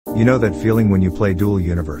You know that feeling when you play Dual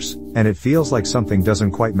Universe, and it feels like something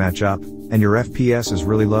doesn't quite match up, and your FPS is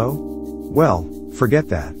really low? Well, forget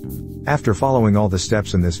that. After following all the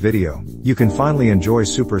steps in this video, you can finally enjoy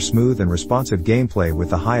super smooth and responsive gameplay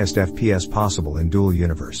with the highest FPS possible in Dual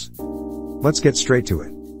Universe. Let's get straight to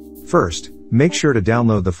it. First, make sure to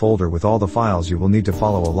download the folder with all the files you will need to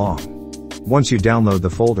follow along. Once you download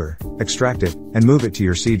the folder, extract it, and move it to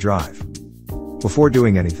your C drive. Before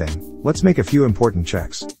doing anything, let's make a few important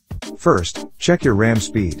checks. First, check your RAM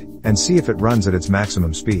speed, and see if it runs at its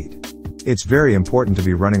maximum speed. It's very important to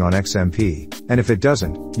be running on XMP, and if it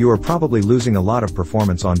doesn't, you are probably losing a lot of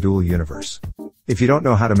performance on Dual Universe. If you don't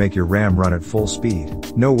know how to make your RAM run at full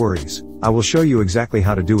speed, no worries, I will show you exactly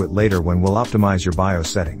how to do it later when we'll optimize your BIOS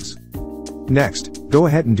settings. Next, go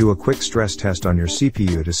ahead and do a quick stress test on your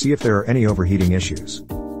CPU to see if there are any overheating issues.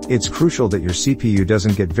 It's crucial that your CPU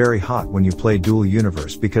doesn't get very hot when you play Dual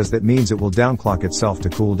Universe because that means it will downclock itself to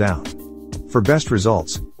cool down. For best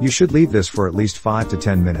results, you should leave this for at least 5 to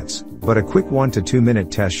 10 minutes, but a quick 1 to 2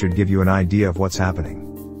 minute test should give you an idea of what's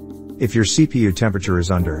happening. If your CPU temperature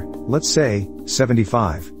is under, let's say,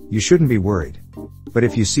 75, you shouldn't be worried. But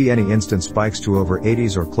if you see any instant spikes to over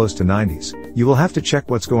 80s or close to 90s, you will have to check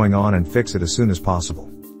what's going on and fix it as soon as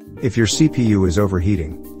possible. If your CPU is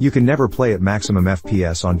overheating, you can never play at maximum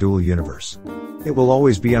FPS on Dual Universe. It will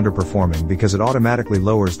always be underperforming because it automatically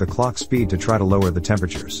lowers the clock speed to try to lower the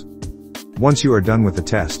temperatures. Once you are done with the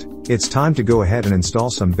test, it's time to go ahead and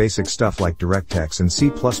install some basic stuff like DirectX and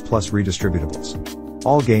C++ redistributables.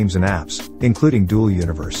 All games and apps, including Dual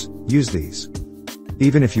Universe, use these.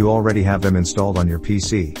 Even if you already have them installed on your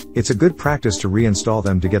PC, it's a good practice to reinstall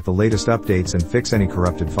them to get the latest updates and fix any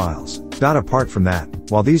corrupted files. Apart from that,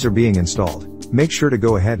 while these are being installed, make sure to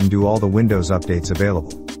go ahead and do all the Windows updates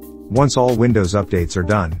available. Once all Windows updates are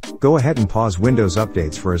done, go ahead and pause Windows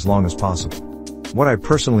updates for as long as possible. What I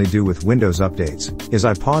personally do with Windows updates, is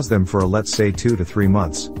I pause them for let's say 2 to 3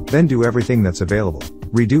 months, then do everything that's available,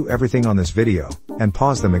 redo everything on this video, and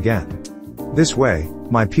pause them again. This way,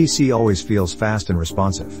 my PC always feels fast and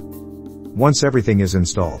responsive. Once everything is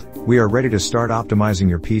installed, we are ready to start optimizing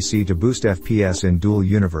your PC to boost FPS in Dual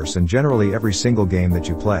Universe and generally every single game that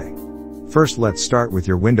you play. First, let's start with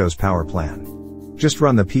your Windows power plan. Just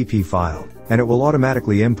run the pp file, and it will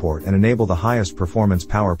automatically import and enable the highest performance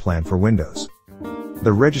power plan for Windows.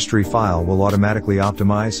 The registry file will automatically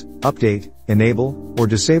optimize, update, enable, or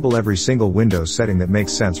disable every single Windows setting that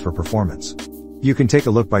makes sense for performance. You can take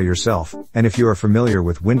a look by yourself, and if you are familiar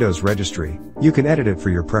with Windows registry, you can edit it for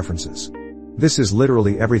your preferences. This is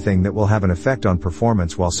literally everything that will have an effect on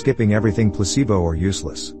performance while skipping everything placebo or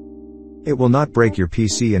useless. It will not break your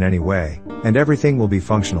PC in any way, and everything will be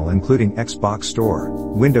functional including Xbox Store,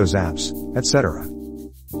 Windows apps, etc.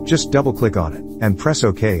 Just double click on it, and press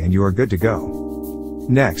OK and you are good to go.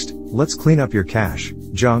 Next, let's clean up your cache,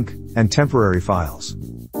 junk, and temporary files.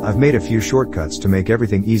 I've made a few shortcuts to make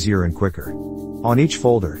everything easier and quicker. On each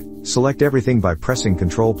folder, select everything by pressing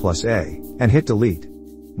Ctrl+A, and hit delete.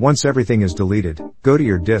 Once everything is deleted, go to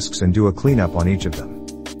your disks and do a cleanup on each of them.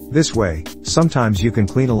 This way, sometimes you can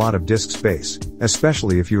clean a lot of disk space,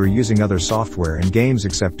 especially if you are using other software and games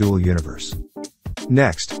except Dual Universe.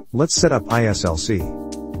 Next, let's set up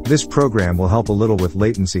ISLC. This program will help a little with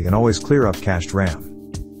latency and always clear up cached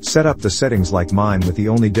RAM. Set up the settings like mine with the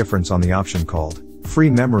only difference on the option called free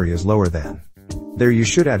memory is lower than. There you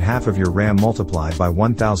should add half of your RAM multiplied by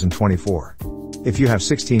 1024. If you have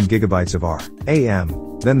 16 gigabytes of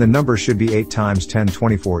RAM, then the number should be 8 times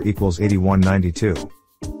 1024 equals 8192.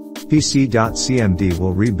 PC.cmd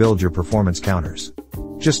will rebuild your performance counters.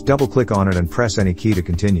 Just double click on it and press any key to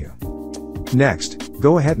continue. Next,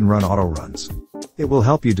 go ahead and run auto runs. It will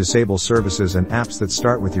help you disable services and apps that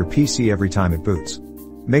start with your PC every time it boots.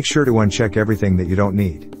 Make sure to uncheck everything that you don't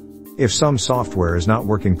need. If some software is not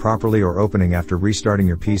working properly or opening after restarting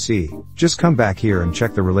your PC, just come back here and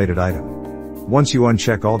check the related item. Once you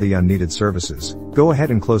uncheck all the unneeded services, go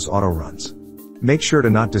ahead and close auto runs. Make sure to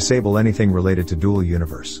not disable anything related to Dual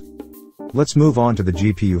Universe. Let's move on to the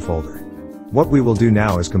GPU folder. What we will do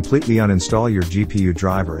now is completely uninstall your GPU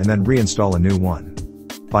driver and then reinstall a new one.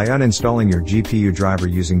 By uninstalling your GPU driver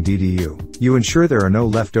using DDU, you ensure there are no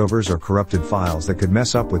leftovers or corrupted files that could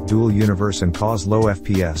mess up with Dual Universe and cause low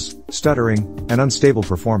FPS, stuttering, and unstable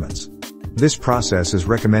performance. This process is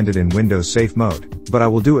recommended in Windows Safe Mode, but I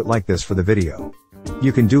will do it like this for the video.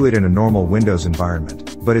 You can do it in a normal Windows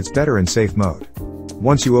environment, but it's better in Safe Mode.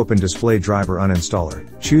 Once you open Display Driver Uninstaller,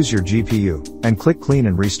 choose your GPU, and click Clean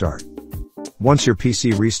and Restart. Once your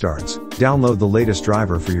PC restarts, download the latest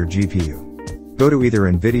driver for your GPU. Go to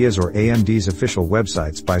either NVIDIA's or AMD's official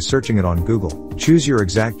websites by searching it on Google, choose your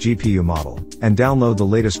exact GPU model, and download the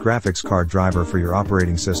latest graphics card driver for your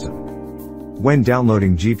operating system. When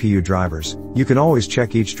downloading GPU drivers, you can always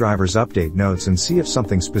check each driver's update notes and see if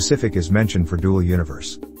something specific is mentioned for Dual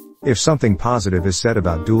Universe. If something positive is said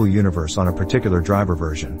about Dual Universe on a particular driver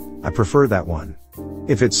version, I prefer that one.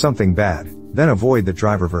 If it's something bad, then avoid that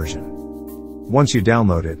driver version. Once you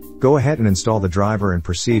download it, go ahead and install the driver and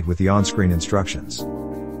proceed with the on-screen instructions.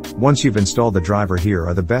 Once you've installed the driver, here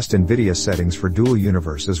are the best NVIDIA settings for Dual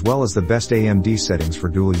Universe as well as the best AMD settings for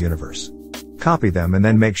Dual Universe. Copy them and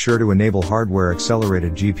then make sure to enable hardware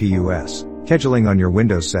accelerated GPUs scheduling on your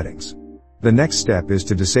Windows settings. The next step is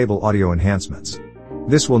to disable audio enhancements.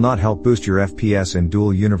 This will not help boost your FPS in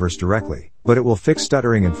Dual Universe directly, but it will fix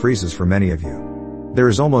stuttering and freezes for many of you. There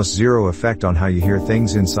is almost zero effect on how you hear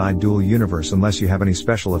things inside Dual Universe unless you have any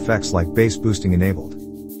special effects like bass boosting enabled.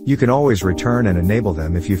 You can always return and enable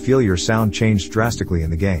them if you feel your sound changed drastically in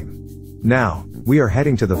the game. Now, we are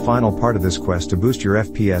heading to the final part of this quest to boost your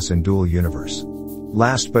FPS in Dual Universe.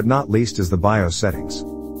 Last but not least is the BIOS settings.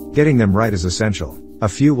 Getting them right is essential. A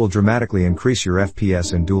few will dramatically increase your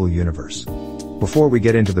FPS in Dual Universe. Before we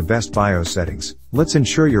get into the best BIOS settings, let's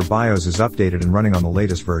ensure your BIOS is updated and running on the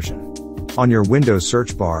latest version. On your Windows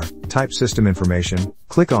search bar, type System Information,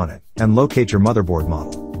 click on it, and locate your motherboard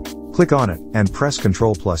model. Click on it, and press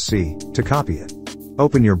Ctrl+C to copy it.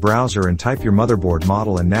 Open your browser and type your motherboard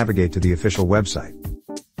model and navigate to the official website.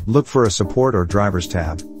 Look for a Support or Drivers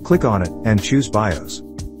tab, click on it, and choose BIOS.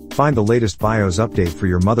 Find the latest BIOS update for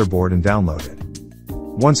your motherboard and download it.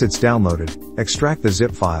 Once it's downloaded, extract the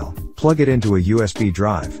zip file, plug it into a USB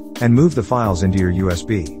drive, and move the files into your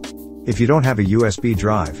USB. If you don't have a USB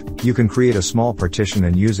drive, you can create a small partition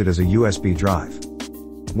and use it as a USB drive.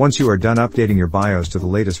 Once you are done updating your BIOS to the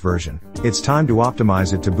latest version, it's time to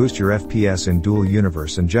optimize it to boost your FPS in Dual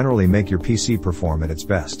Universe and generally make your PC perform at its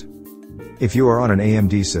best. If you are on an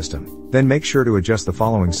AMD system, then make sure to adjust the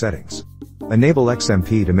following settings. Enable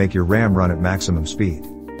XMP to make your RAM run at maximum speed.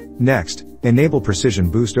 Next, enable Precision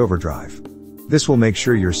Boost Overdrive. This will make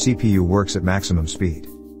sure your CPU works at maximum speed.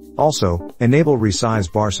 Also, enable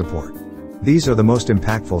Resize Bar Support. These are the most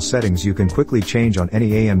impactful settings you can quickly change on any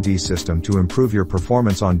AMD system to improve your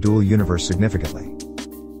performance on Dual Universe significantly.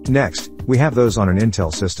 Next, we have those on an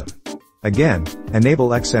Intel system. Again, enable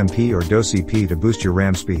XMP or DOCP to boost your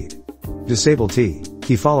RAM speed. Disable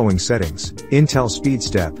key following settings: Intel Speed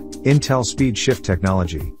Step, Intel Speed Shift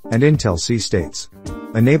Technology, and Intel C States.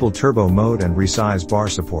 Enable Turbo Mode and Resize Bar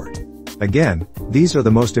Support. Again, these are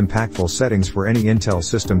the most impactful settings for any Intel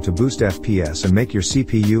system to boost FPS and make your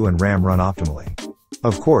CPU and RAM run optimally.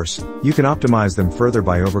 Of course, you can optimize them further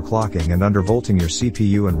by overclocking and undervolting your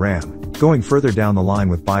CPU and RAM, going further down the line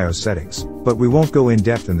with BIOS settings, but we won't go in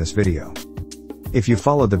depth in this video. If you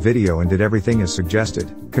followed the video and did everything as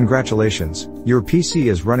suggested, congratulations, your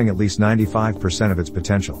PC is running at least 95% of its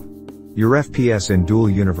potential. Your FPS in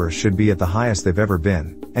Dual Universe should be at the highest they've ever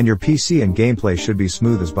been, and your PC and gameplay should be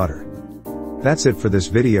smooth as butter. That's it for this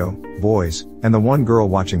video, boys, and the one girl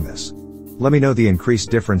watching this. Let me know the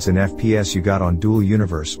increased difference in FPS you got on Dual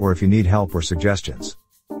Universe or if you need help or suggestions.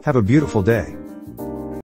 Have a beautiful day.